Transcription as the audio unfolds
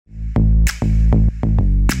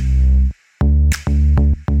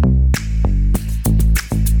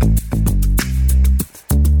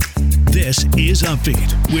is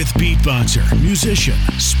Upbeat with beatboxer, musician,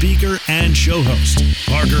 speaker, and show host,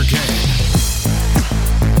 Parker K.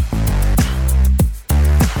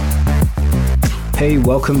 Hey,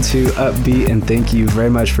 welcome to Upbeat, and thank you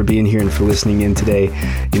very much for being here and for listening in today.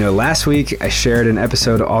 Last week I shared an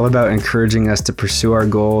episode all about encouraging us to pursue our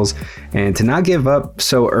goals and to not give up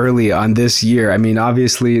so early on this year. I mean,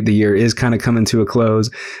 obviously the year is kind of coming to a close,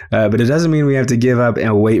 but it doesn't mean we have to give up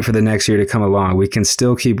and wait for the next year to come along. We can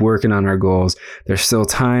still keep working on our goals. There's still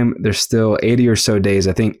time. There's still 80 or so days.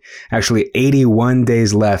 I think actually 81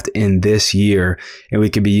 days left in this year, and we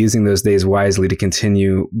could be using those days wisely to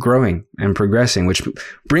continue growing and progressing, which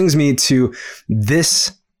brings me to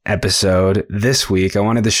this episode this week. I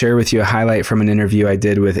wanted to share with you a highlight from an interview I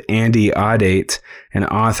did with Andy Audate, an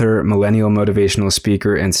author, millennial motivational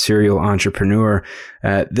speaker, and serial entrepreneur.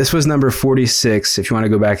 This was number 46. If you want to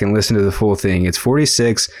go back and listen to the full thing, it's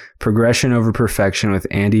 46, Progression Over Perfection with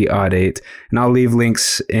Andy Audate. And I'll leave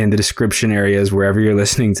links in the description areas wherever you're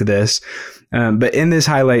listening to this. But in this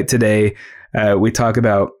highlight today, we talk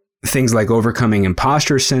about things like overcoming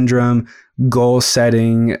imposter syndrome, goal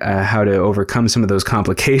setting, how to overcome some of those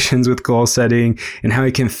complications with goal setting, and how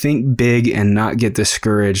we can think big and not get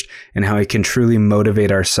discouraged, and how we can truly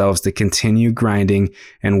motivate ourselves to continue grinding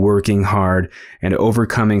and working hard and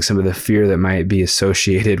overcoming some of the fear that might be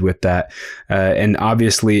associated with that. And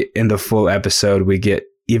obviously in the full episode, we get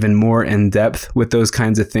even more in depth with those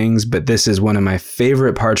kinds of things, but this is one of my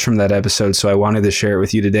favorite parts from that episode, so I wanted to share it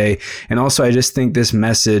with you today. And also, I just think this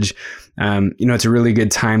message, it's a really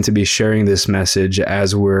good time to be sharing this message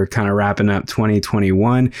as we're kind of wrapping up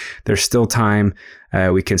 2021. There's still time.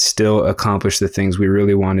 We can still accomplish the things we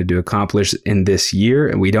really wanted to accomplish in this year,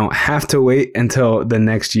 and we don't have to wait until the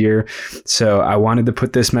next year. So I wanted to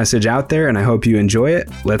put this message out there, and I hope you enjoy it.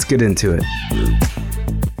 Let's get into it.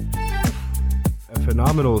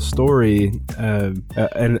 Phenomenal story,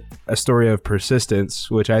 and a story of persistence,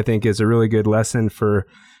 which I think is a really good lesson for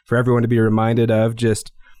everyone to be reminded of.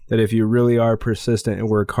 Just that if you really are persistent and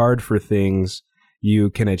work hard for things, you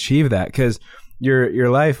can achieve that. Because your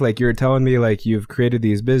life, like you're telling me, like you've created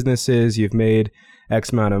these businesses, you've made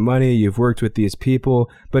X amount of money, you've worked with these people,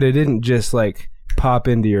 but it didn't just like pop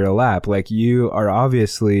into your lap. Like you are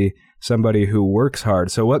obviously somebody who works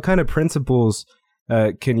hard. So what kind of principles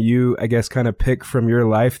can you, I guess, kind of pick from your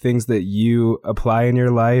life, things that you apply in your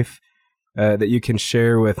life that you can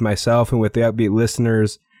share with myself and with the Upbeat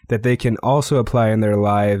listeners that they can also apply in their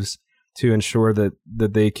lives to ensure that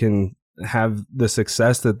they can have the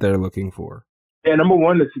success that they're looking for? Yeah, number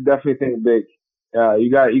one is to definitely think big. You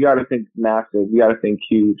got to think massive. You got to think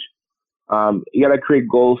huge. You got to create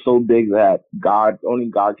goals so big that only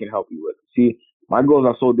God can help you with. See, my goals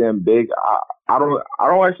are so damn big. I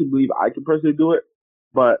don't actually believe I can personally do it,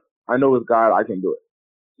 but I know with God I can do it.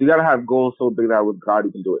 You got to have goals so big that with God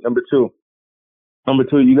you can do it. Number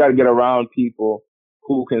two, you got to get around people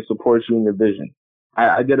who can support you in your vision.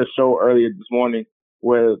 I did a show earlier this morning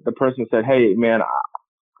where the person said, "Hey, man,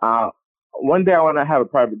 one day I want to have a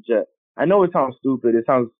private jet." I know it sounds stupid.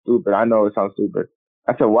 I know it sounds stupid.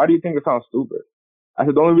 I said, "Why do you think it sounds stupid?" I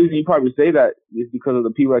said, "The only reason you probably say that is because of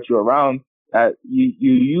the people that you're around, that you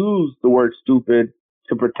use the word stupid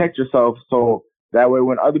to protect yourself. So that way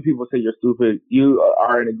when other people say you're stupid, you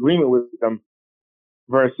are in agreement with them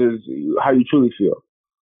versus how you truly feel."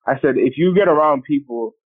 I said, if you get around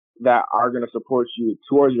people that are going to support you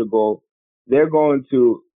towards your goal, they're going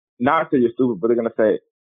to not say you're stupid, but they're going to say,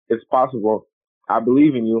 "It's possible. I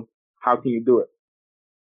believe in you. How can you do it?"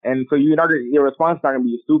 And so your response is not going to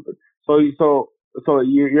be stupid. So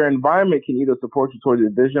your environment can either support you towards your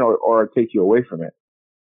vision or take you away from it.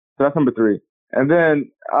 So that's number three. And then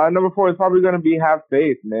number four is probably going to be have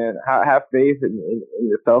faith, man. Have faith in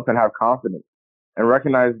yourself and have confidence and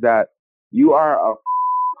recognize that you are a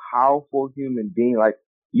powerful human being. Like,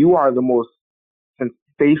 you are the most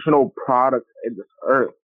sensational product in this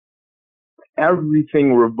earth.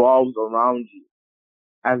 Everything revolves around you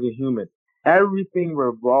as a human. Everything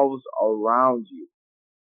revolves around you.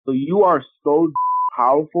 So you are so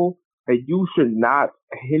powerful that you should not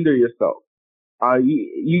hinder yourself.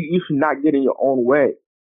 You should not get in your own way.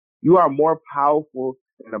 You are more powerful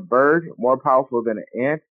than a bird, more powerful than an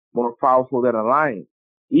ant, more powerful than a lion.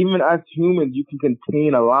 Even as humans, you can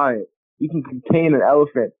contain a lion. You can contain an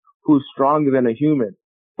elephant who's stronger than a human.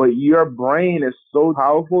 But your brain is so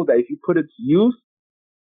powerful that if you put it to use,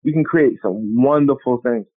 you can create some wonderful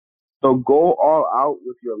things. So go all out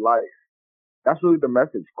with your life. That's really the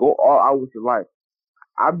message. Go all out with your life.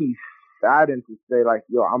 I'd be saddened to say, like,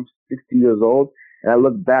 yo, I'm 60 years old, and I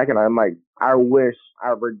look back and I'm like, I wish, I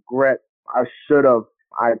regret, I should have,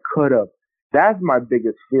 I could have. That's my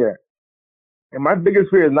biggest fear. And my biggest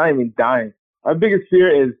fear is not even dying. My biggest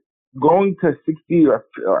fear is going to 60 or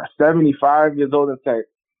 75 years old and say,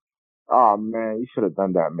 oh, man, you should have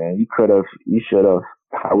done that, man. You could have. You should have.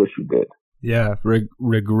 I wish you did. Yeah,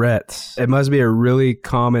 regrets. It must be a really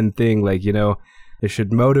common thing. Like, you know, it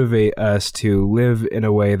should motivate us to live in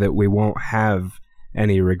a way that we won't have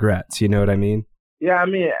any regrets. You know what I mean? Yeah, I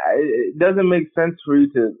mean, it doesn't make sense for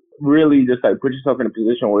you to really just like put yourself in a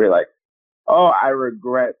position where you're like, oh, I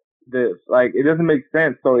regret this. Like, it doesn't make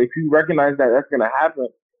sense. So if you recognize that that's going to happen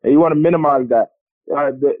and you want to minimize that,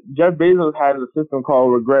 Jeff Bezos has a system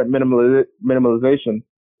called regret minimalization,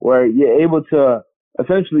 where you're able to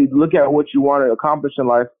essentially look at what you want to accomplish in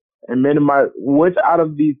life and minimize which out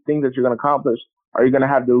of these things that you're going to accomplish are you going to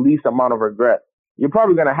have the least amount of regret. You're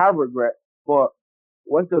probably going to have regret, but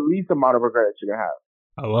what's the least amount of regret that you're going to have?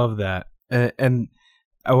 I love that. And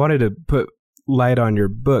I wanted to put light on your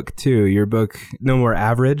book too. Your book, No More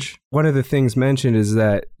Average. One of the things mentioned is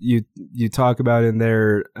that you talk about in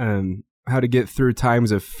there how to get through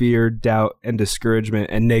times of fear, doubt, and discouragement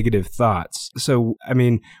and negative thoughts. So, I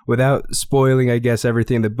mean, without spoiling, I guess,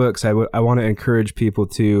 everything in the books, I want to encourage people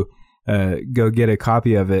to go get a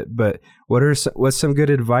copy of it. But what's some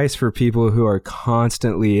good advice for people who are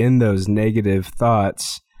constantly in those negative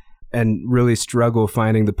thoughts and really struggle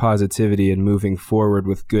finding the positivity and moving forward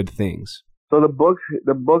with good things? So the book's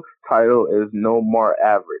title is No More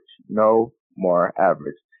Average. No More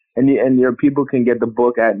Average. And your people can get the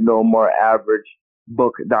book at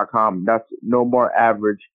nomoreaveragebooks.com. That's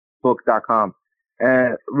nomoreaveragebooks.com.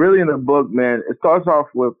 And really in the book, man, it starts off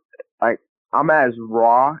with like, I'm as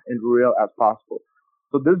raw and real as possible.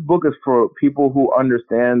 So this book is for people who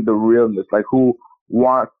understand the realness, like who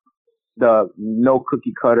want the no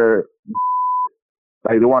cookie cutter,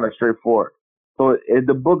 like they want it straightforward. So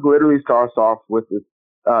the book literally starts off with this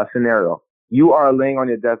scenario. You are laying on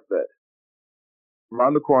your deathbed.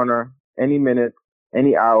 Around the corner, any minute,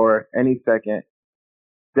 any hour, any second,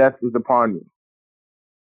 death is upon you.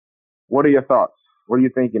 What are your thoughts? What are you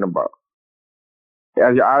thinking about?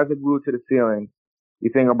 As your eyes are glued to the ceiling, you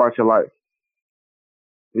think about your life.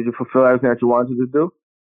 Did you fulfill everything that you wanted to do?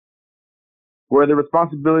 Were the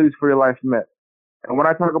responsibilities for your life met? And when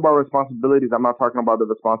I talk about responsibilities, I'm not talking about the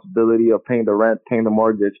responsibility of paying the rent, paying the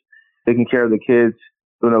mortgage, taking care of the kids,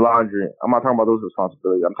 doing the laundry. I'm not talking about those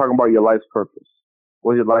responsibilities. I'm talking about your life's purpose.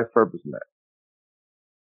 Was your life purpose met?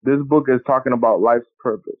 This book is talking about life's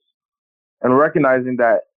purpose and recognizing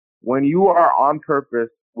that when you are on purpose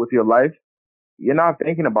with your life, you're not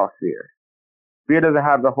thinking about fear. Fear doesn't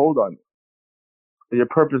have the hold on you. Your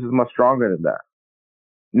purpose is much stronger than that.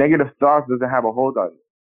 Negative thoughts doesn't have a hold on you.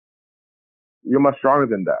 You're much stronger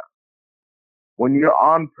than that. When you're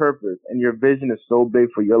on purpose and your vision is so big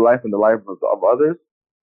for your life and the life of others,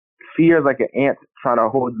 fear is like an ant trying to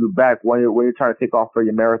hold you back when you're trying to take off for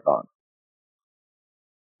your marathon.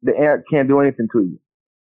 The ant can't do anything to you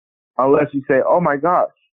unless you say, oh my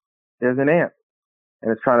gosh, there's an ant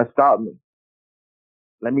and it's trying to stop me.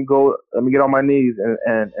 Let me get on my knees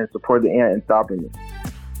and support the ant in stopping me.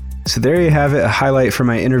 So there you have it, a highlight from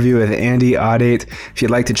my interview with Andy Audate. If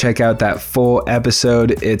you'd like to check out that full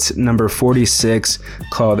episode, it's number 46,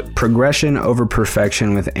 called Progression Over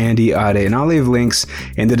Perfection with Andy Audate. And I'll leave links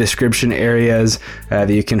in the description areas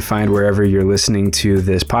that you can find wherever you're listening to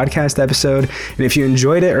this podcast episode. And if you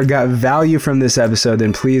enjoyed it or got value from this episode,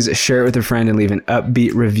 then please share it with a friend and leave an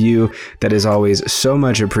upbeat review. That is always so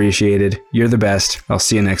much appreciated. You're the best. I'll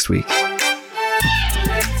see you next week.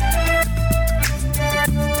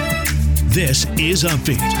 This is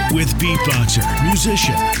Upbeat with beatboxer,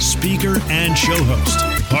 musician, speaker, and show host,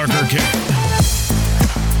 Parker K.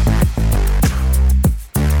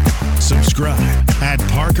 Subscribe at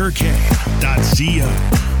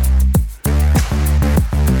parkerk.co.